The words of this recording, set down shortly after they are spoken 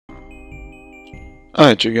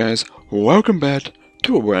Alright you guys, welcome back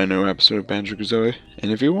to a brand new episode of Banjo-Kazooie, and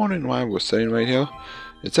if you're wondering why we're sitting right here,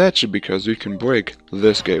 it's actually because we can break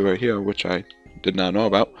this gate right here, which I did not know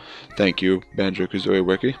about. Thank you, Banjo-Kazooie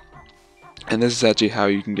Wiki. And this is actually how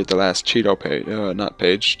you can get the last Cheeto page, not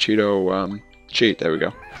page, Cheeto, cheat, there we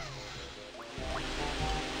go.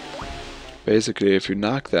 Basically, if you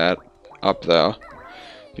knock that up there,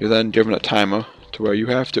 you're then given a timer to where you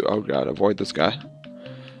have to, oh god, avoid this guy.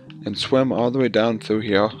 And swim all the way down through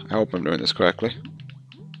here. I hope I'm doing this correctly.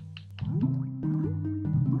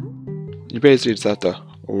 You basically just have to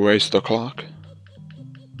race the clock.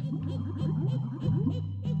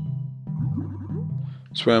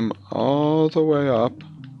 Swim all the way up.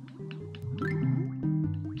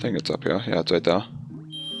 I think it's up here. Yeah, it's right there.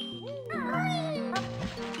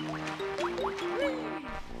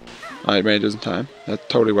 I made it in time. That's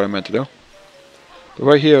totally what I meant to do. But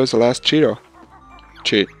right here is the last Cheeto.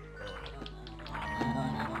 Cheat.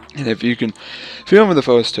 And if you remember the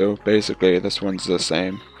first two, basically this one's the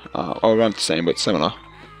same, or not the same, but similar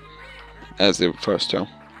as the first two.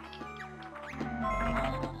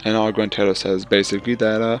 And all Grantero says basically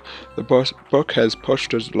that the book has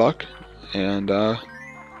pushed his luck, and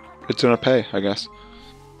it's gonna pay, I guess.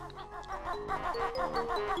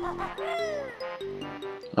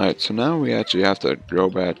 Alright, so now we actually have to go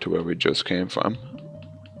back to where we just came from.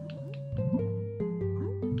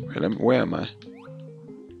 Wait, where am I?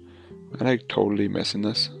 Am I totally missing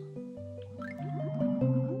this?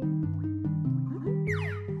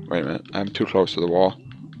 Wait a minute, I'm too close to the wall.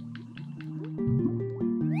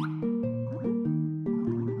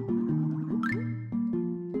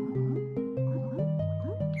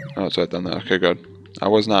 Oh, it's right down there. Okay, good. I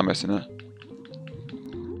was not missing it.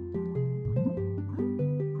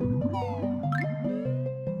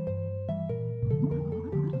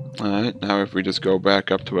 Alright, now if we just go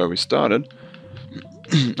back up to where we started,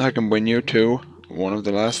 I can bring you to one of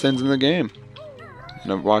the last things in the game.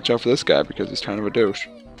 And watch out for this guy because he's kind of a douche.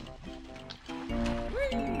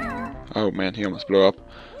 Oh man, he almost blew up.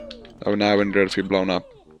 Oh, now I wouldn't good if he blown up.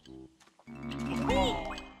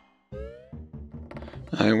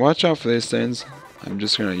 Alright, watch out for these things. I'm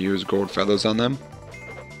just gonna use gold feathers on them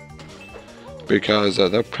because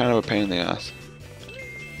they're kind of a pain in the ass.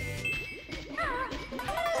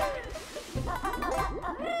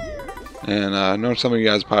 And I know some of you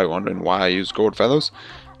guys are probably wondering why I use gold feathers.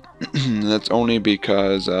 That's only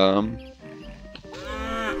because I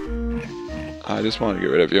just want to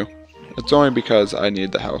get rid of you. It's only because I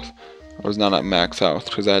need the health. I was not at max health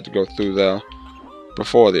because I had to go through there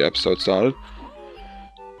before the episode started.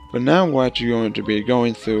 But now we're actually going to be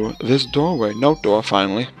going through this doorway, note door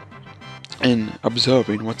finally, and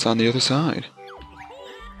observing what's on the other side.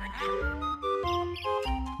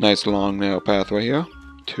 Nice long narrow pathway here.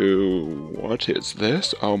 To what is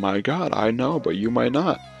this? Oh my god, I know, but you might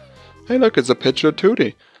not. Hey look, it's a picture of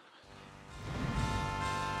Tootie.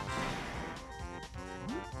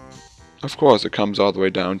 Of course, it comes all the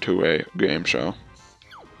way down to a game show.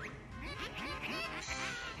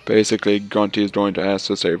 Basically, Gunty is going to ask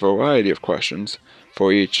us a variety of questions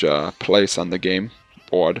for each place on the game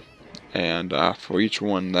board. And for each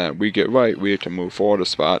one that we get right, we have to move forward a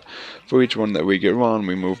spot. For each one that we get wrong,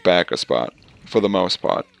 we move back a spot. For the most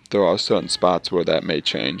part, there are certain spots where that may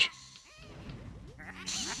change.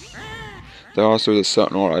 There also is a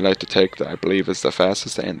certain order I like to take that I believe is the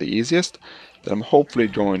fastest and the easiest that I'm hopefully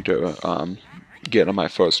going to get on my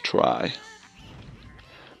first try.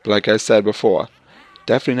 But like I said before,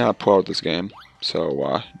 definitely not a pro at this game,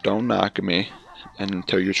 so don't knock me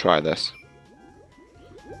until you try this.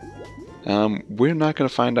 We're not going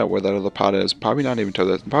to find out where that other pot is, probably not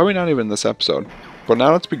even this episode. But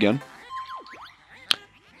now let's begin.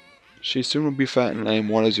 She soon will be fat and lame.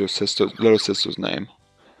 What is your little sister's name?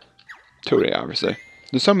 Tootie, obviously.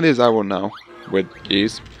 There's some of these I will know with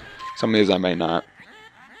ease. Some of these I may not.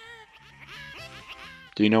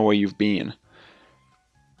 Do you know where you've been?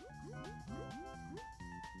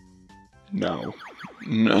 No.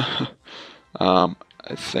 No. I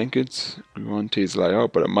think it's Grunty's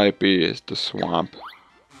layout, but it might be the swamp.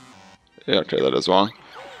 Yeah, okay, that is wrong.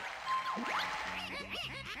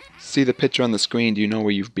 See the picture on the screen, do you know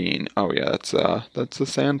where you've been? Oh yeah, that's the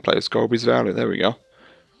sand place, Gobi's Valley, there we go.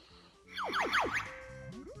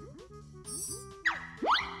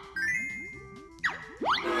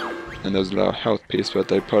 And there's a little health piece that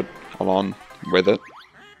they put along with it.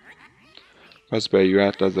 Raspberry, you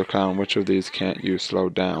act as a clown, which of these can't you slow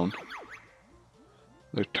down?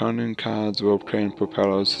 The turning cogs, rope crane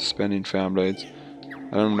propellers, spinning fan blades.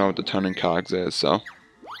 I don't know what the turning cogs is, so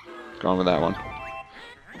going with that one.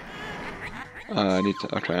 I need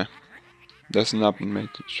to, okay. Listen up and make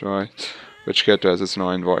sure which character has this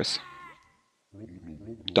annoying voice.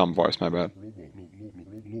 Dumb voice, my bad.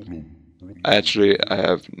 Actually, I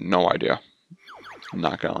have no idea. I'm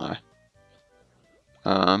not gonna lie.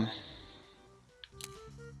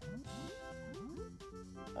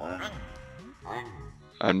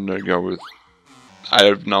 I'm gonna go with... I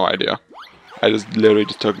have no idea. I just literally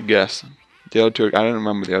just took a guess. The other two, I don't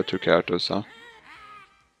remember the other two characters, so...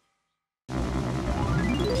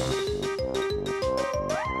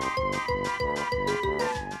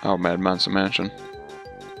 Oh, Mad Monster Mansion.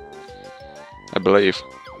 I believe.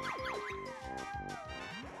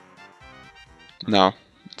 No,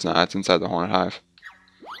 it's not. It's inside the Haunted Hive.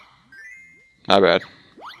 My bad.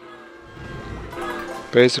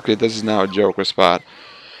 Basically, this is now a Joker spot.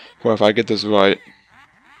 Well, if I get this right,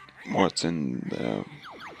 what's in the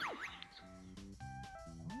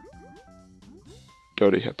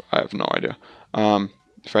Dirty Hip? I have no idea.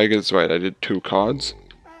 If I get this right, I did 2 cards.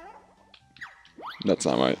 That's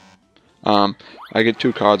not right. I get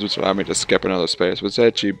 2 cards, which allow me to skip another space, which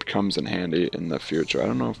actually comes in handy in the future. I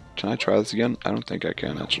don't know. Can I try this again? I don't think I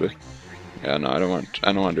can actually. Yeah, no, I don't want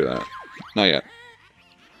to do that. Not yet.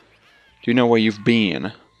 Do you know where you've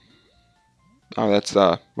been? Oh, that's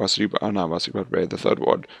Rusty. Oh, not Rusty, but Ray, the 3rd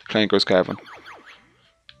ward, Clanko's Cavern.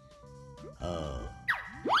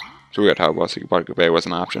 So weird how Rusty Bay was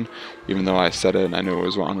an option, even though I said it and I knew it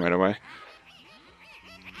was wrong right away.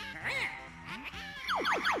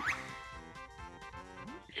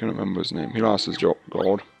 I can't remember his name. He lost his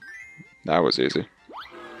gold. That was easy.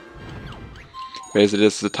 Basically,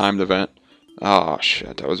 this is a timed event. Oh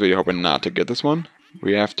shit! I was really hoping not to get this one.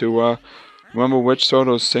 We have to remember which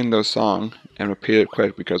Sotos sing those song and repeat it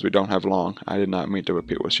quick because we don't have long. I did not mean to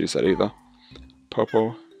repeat what she said either.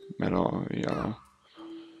 Purple, metal, yellow,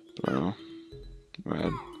 blue,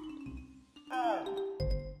 red.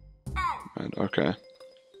 Red. Okay.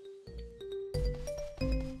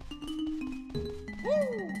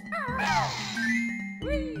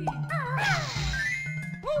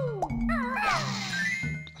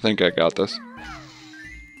 I think I got this.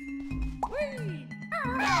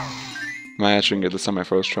 Am I actually gonna get this on my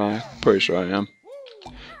first try? Pretty sure I am.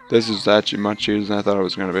 This is actually much easier than I thought it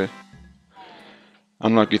was gonna be.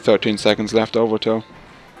 Unlucky 13 seconds left over too.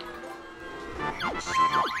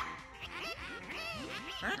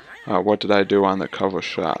 What did I do on the cover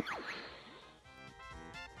shot?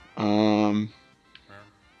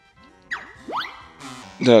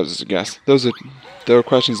 That was a guess. There were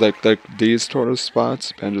questions like these sort of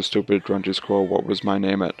spots. Banjo Stupid, Grungy Score, what was my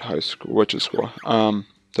name at high school, which is school.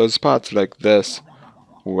 Those spots like this,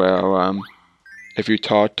 where if you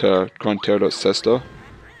talk to Gruntilda's sister,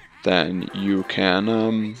 then you can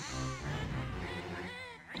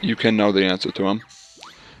know the answer to them.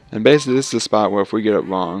 And basically this is the spot where if we get it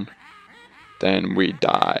wrong, then we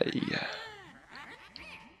die.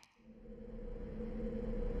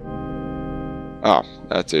 Oh,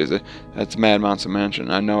 that's easy. That's Mad Monster Mansion.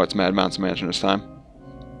 I know it's Mad Monster Mansion this time.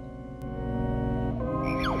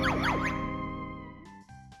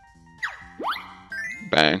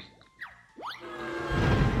 Bang.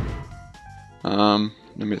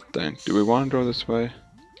 Let me think. Do we want to go this way?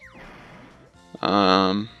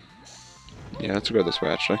 Yeah, let's go this way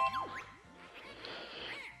actually.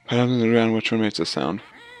 Right on the ground, which one makes a sound?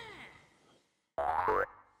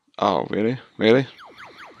 Oh, really? Really?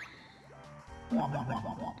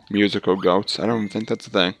 Musical goats. I don't even think that's a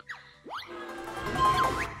thing.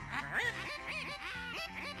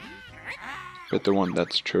 But the one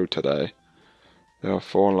that's true today. There are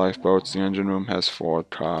 4 lifeboats. The engine room has 4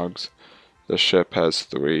 cogs. The ship has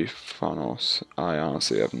 3 funnels. I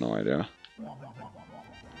honestly have no idea.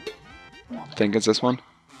 I think it's this one?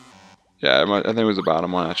 Yeah, I think it was the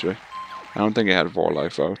bottom one actually. I don't think it had 4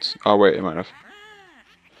 lifeboats. Oh wait, it might have.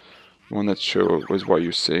 The one that's true was what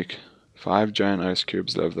you seek. 5 giant ice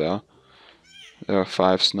cubes live there. There are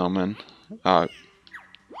 5 snowmen. No,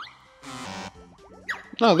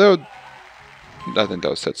 there were... I think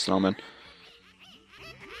that was 6 snowmen.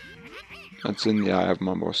 That's in the eye of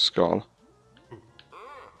Mumbo's skull.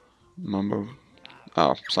 Mumbo...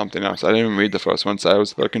 Oh, something else. I didn't even read the first one, so I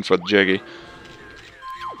was looking for Jiggy.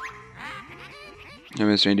 I'm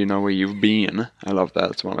just saying, do you know where you've been? I love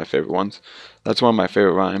that. It's one of my favorite ones. That's one of my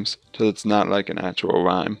favorite rhymes, because it's not like an actual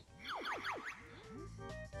rhyme.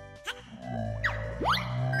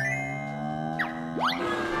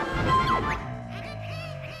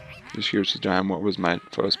 Just here's the time. What was my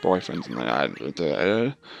first boyfriend's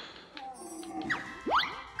name?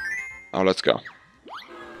 Oh, let's go.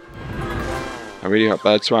 I really hope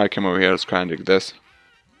that's why I came over here. Let's try and dig this.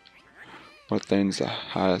 What thing's the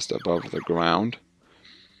highest above the ground?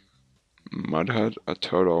 Mudhead, a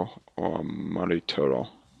turtle, or a muddy turtle.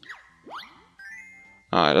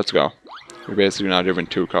 Alright, let's go. We're basically now given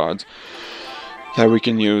 2 cards that we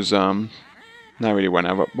can use, not really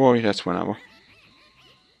whenever. Boy, that's whenever.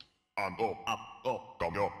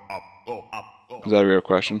 Is that a real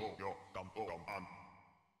question?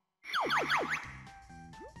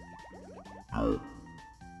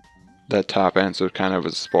 That top answer kind of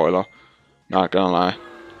is a spoiler. Not gonna lie.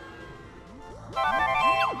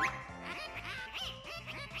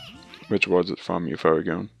 Which was it from, you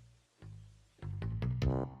Ferragoon?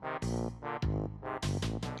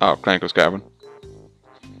 Oh, Clanko's Cabin.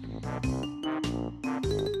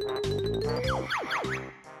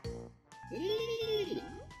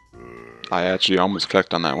 I actually almost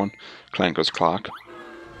clicked on that one. Clanko's Clock.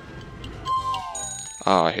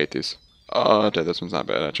 Oh, I hate these. Oh, this one's not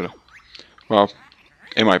bad, actually. Well,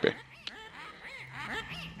 it might be.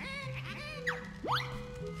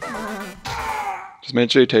 Just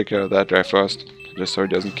make sure you take care of that guy first, just so he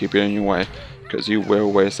doesn't keep you in your way, because you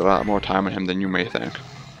will waste a lot more time on him than you may think.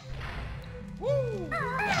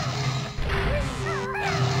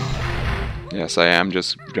 Yes, I am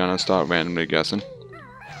just gonna start randomly guessing.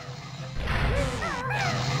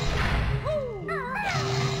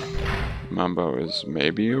 Mambo is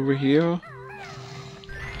maybe over here?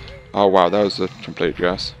 Oh wow, that was a complete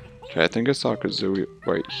guess. Okay, I think I saw Kazooie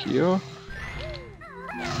right here.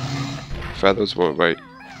 Feathers were right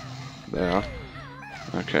there.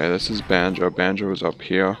 Okay, this is Banjo. Banjo is up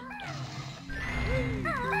here.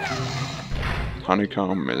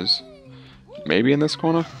 Honeycomb is maybe in this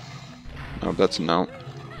corner? No, that's a note.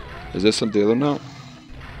 Is this the other note?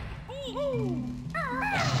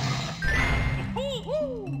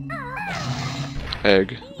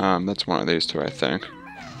 Egg. That's one of these two, I think.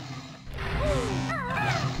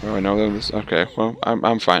 Oh, I know that this. Okay, well,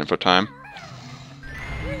 I'm fine for time.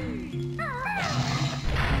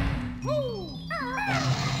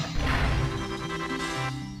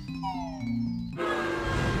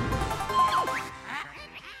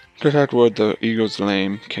 Contact word the eagle's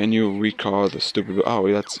lame. Can you recall the stupid?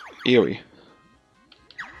 Oh, that's eerie.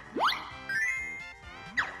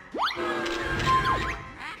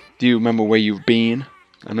 Do you remember where you've been?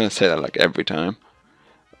 I'm gonna say that like every time.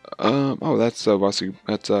 Oh, that's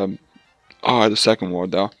that's oh, the second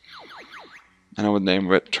word though. I know what name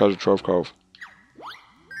of it. Treasure Trove Cove.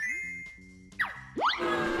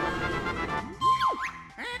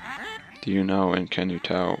 Do you know and can you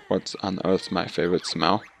tell what's on earth my favorite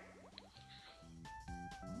smell?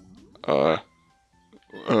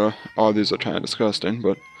 All these are kind of disgusting,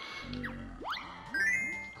 but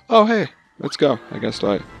oh hey, let's go. I guess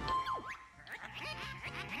like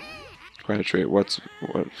quite a treat. What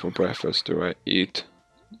for breakfast do I eat?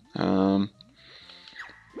 I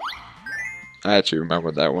actually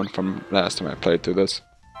remember that one from last time I played through this.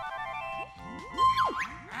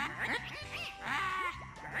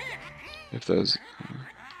 If there's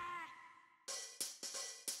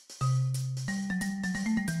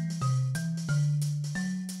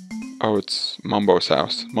oh, it's Mumbo's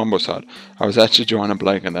house. Mumbo's hut. I was actually drawing a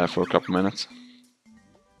blank on that for a couple minutes.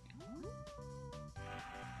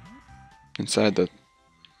 Inside the...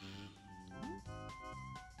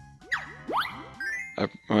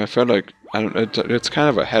 I felt like... I don't. It's kind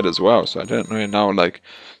of a head as well, so I didn't really know, like...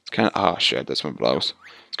 It's kind of... Oh shit, this one blows.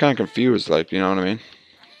 It's kind of confused, like, you know what I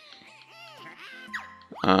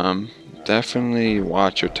mean? Definitely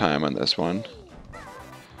watch your time on this one.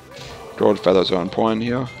 Gold feathers are on point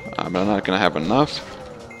here. I'm not gonna have enough.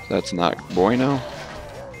 That's not bueno.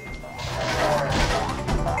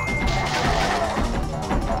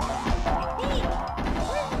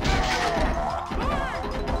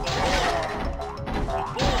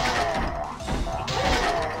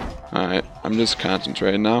 Alright, I'm just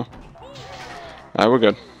concentrating now. Alright, we're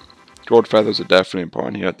good. Gold feathers are definitely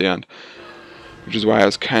important here at the end. Which is why I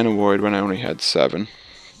was kind of worried when I only had 7.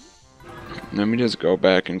 Let me just go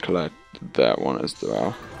back and collect that one as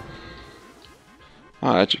well. Oh,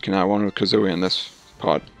 I actually can have one with Kazooie in this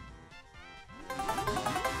pod.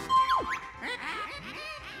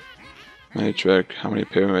 Matrix, how many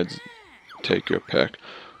pyramids? Take your pick.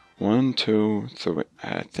 1, 2, 3,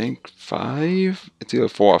 I think 5? It's either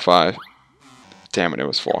 4 or 5. Damn it, it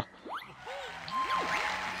was 4.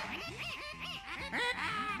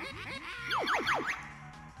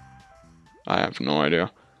 I have no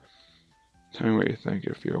idea. Tell me what you think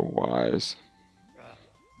if you're wise.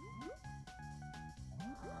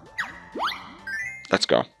 Let's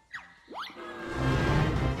go.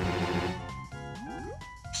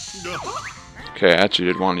 Okay, I actually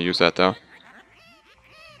did want to use that though.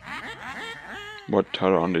 What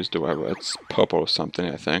turtle undies do I wear? It's purple or something,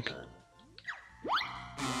 I think.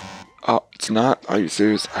 Oh, it's not? Are you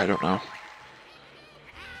serious? I don't know.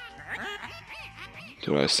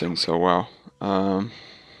 Do I sing so well? I'm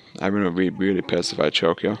gonna be really pissed if I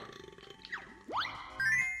choke you.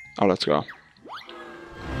 Oh, let's go.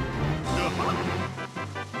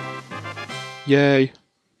 Yay!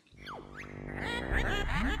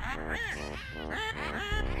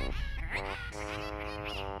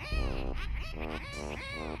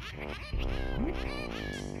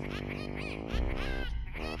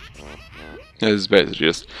 This is basically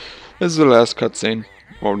just, this is the last cutscene,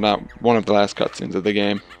 well, not one of the last cutscenes of the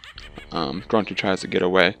game. Grunty tries to get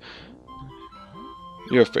away.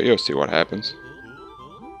 You'll see what happens.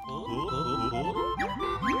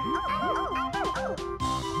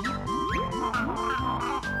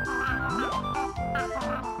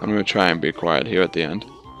 I'm gonna try and be quiet here at the end.